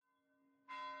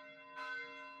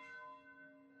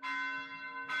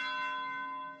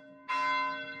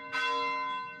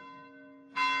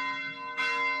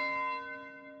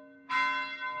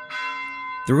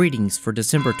The readings for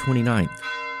December 29th,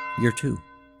 Year 2.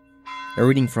 A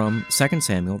reading from 2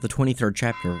 Samuel, the 23rd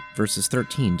chapter, verses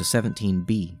 13 to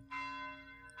 17b.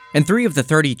 And 3 of the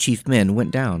 30 chief men went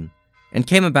down, and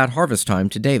came about harvest time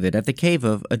to David at the cave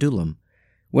of Adullam,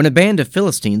 when a band of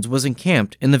Philistines was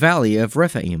encamped in the valley of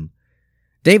Rephaim.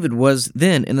 David was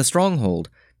then in the stronghold,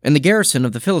 and the garrison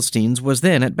of the Philistines was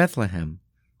then at Bethlehem.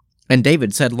 And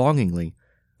David said longingly,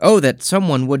 "Oh, that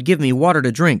someone would give me water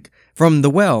to drink from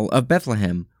the well of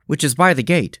Bethlehem, which is by the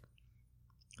gate."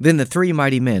 Then the 3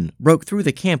 mighty men broke through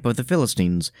the camp of the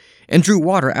Philistines, and drew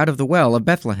water out of the well of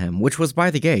Bethlehem, which was by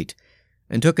the gate,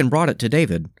 and took and brought it to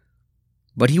David.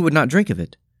 But he would not drink of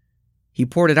it. He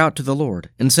poured it out to the Lord,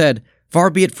 and said,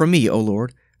 "Far be it from me, O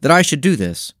Lord, that I should do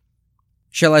this.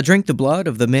 Shall I drink the blood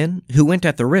of the men who went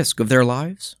at the risk of their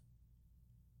lives?"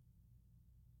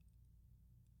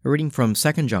 A reading from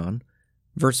 2 John,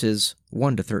 verses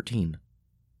 1 to 13.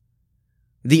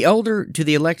 The elder to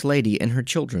the elect lady and her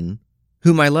children,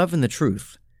 whom I love in the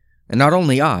truth, and not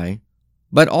only I,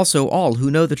 but also all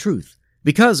who know the truth,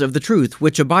 because of the truth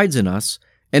which abides in us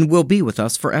and will be with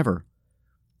us forever.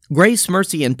 Grace,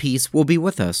 mercy, and peace will be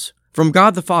with us, from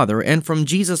God the Father and from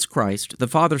Jesus Christ, the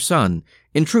Father's Son,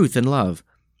 in truth and love.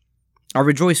 I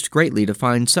rejoiced greatly to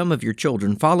find some of your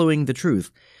children following the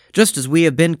truth, just as we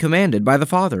have been commanded by the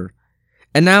Father.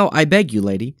 And now I beg you,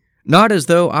 lady, not as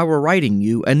though I were writing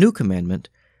you a new commandment,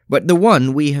 but the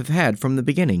one we have had from the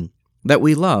beginning, that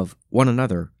we love one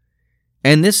another.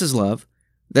 And this is love,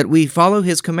 that we follow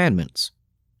his commandments.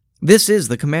 This is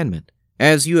the commandment,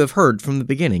 as you have heard from the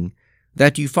beginning,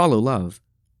 that you follow love.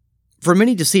 For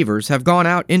many deceivers have gone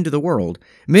out into the world,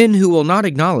 men who will not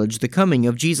acknowledge the coming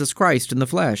of Jesus Christ in the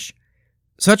flesh.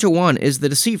 Such a one is the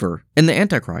deceiver and the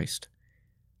Antichrist.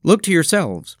 Look to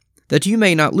yourselves, that you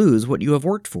may not lose what you have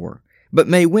worked for, but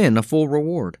may win a full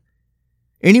reward.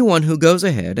 Anyone who goes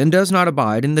ahead and does not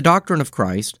abide in the doctrine of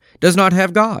Christ does not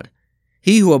have God.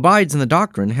 He who abides in the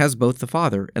doctrine has both the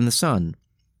Father and the Son.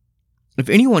 If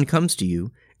anyone comes to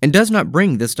you and does not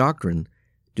bring this doctrine,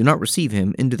 do not receive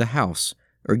him into the house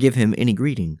or give him any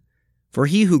greeting, for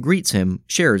he who greets him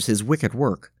shares his wicked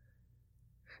work.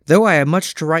 Though I have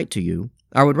much to write to you,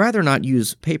 I would rather not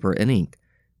use paper and ink,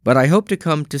 but I hope to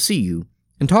come to see you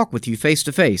and talk with you face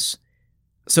to face,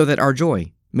 so that our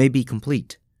joy may be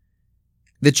complete.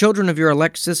 The children of your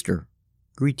elect sister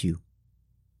greet you.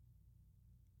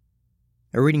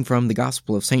 A reading from the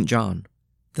Gospel of St. John,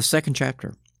 the 2nd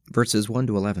chapter, verses 1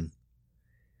 to 11.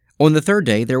 On the 3rd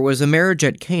day there was a marriage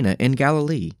at Cana in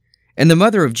Galilee, and the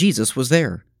mother of Jesus was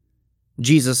there.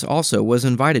 Jesus also was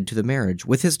invited to the marriage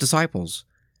with his disciples.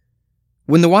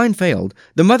 When the wine failed,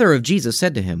 the mother of Jesus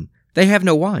said to him, "They have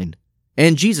no wine."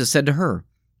 And Jesus said to her,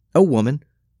 "O woman,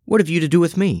 what have you to do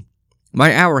with me?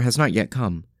 My hour has not yet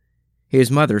come." His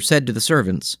mother said to the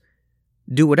servants,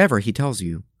 "Do whatever he tells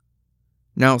you."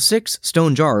 Now 6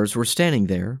 stone jars were standing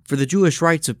there for the Jewish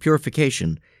rites of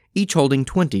purification, each holding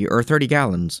 20 or 30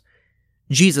 gallons.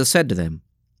 Jesus said to them,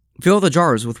 "Fill the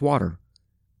jars with water."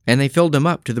 And they filled them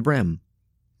up to the brim.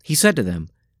 He said to them,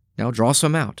 "Now draw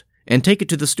some out, and take it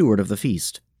to the steward of the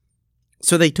feast."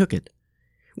 So they took it.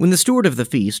 When the steward of the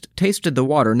feast tasted the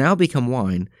water now become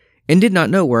wine, and did not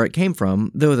know where it came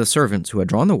from, though the servants who had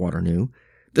drawn the water knew,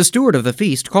 the steward of the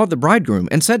feast called the bridegroom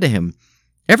and said to him,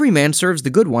 "Every man serves the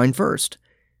good wine first,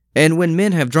 and when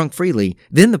men have drunk freely,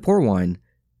 then the poor wine.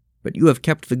 But you have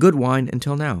kept the good wine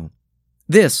until now."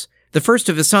 This, the first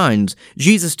of his signs,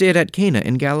 Jesus did at Cana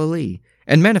in Galilee,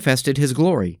 and manifested his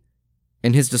glory,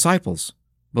 and his disciples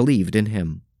believed in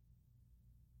him.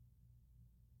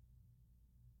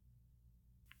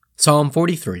 Psalm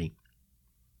 43.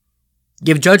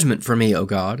 Give judgment for me, O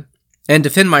God, and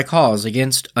defend my cause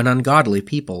against an ungodly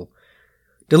people.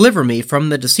 Deliver me from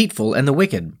the deceitful and the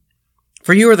wicked,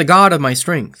 for you are the God of my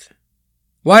strength.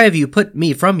 Why have you put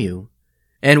me from you?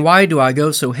 And why do I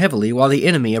go so heavily while the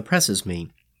enemy oppresses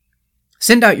me?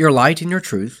 Send out your light and your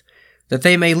truth, that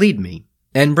they may lead me,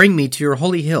 and bring me to your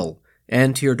holy hill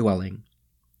and to your dwelling,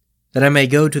 that I may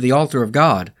go to the altar of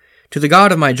God, to the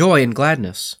God of my joy and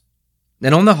gladness.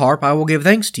 And on the harp I will give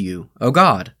thanks to you, O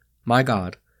God, my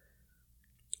God.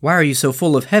 Why are you so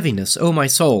full of heaviness, O my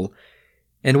soul?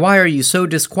 And why are you so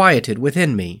disquieted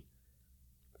within me?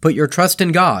 Put your trust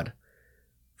in God,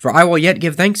 for I will yet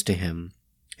give thanks to him,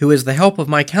 who is the help of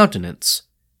my countenance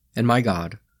and my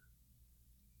God.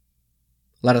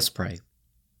 Let us pray.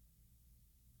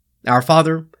 Our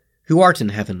Father, who art in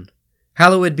heaven,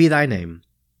 hallowed be thy name.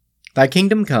 Thy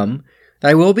kingdom come,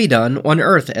 thy will be done on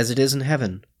earth as it is in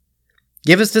heaven.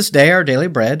 Give us this day our daily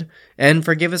bread, and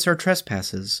forgive us our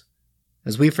trespasses,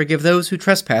 as we forgive those who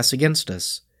trespass against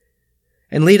us.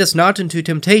 And lead us not into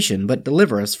temptation, but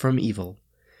deliver us from evil.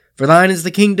 For thine is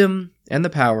the kingdom, and the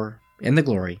power, and the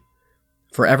glory,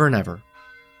 forever and ever.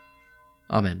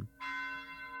 Amen.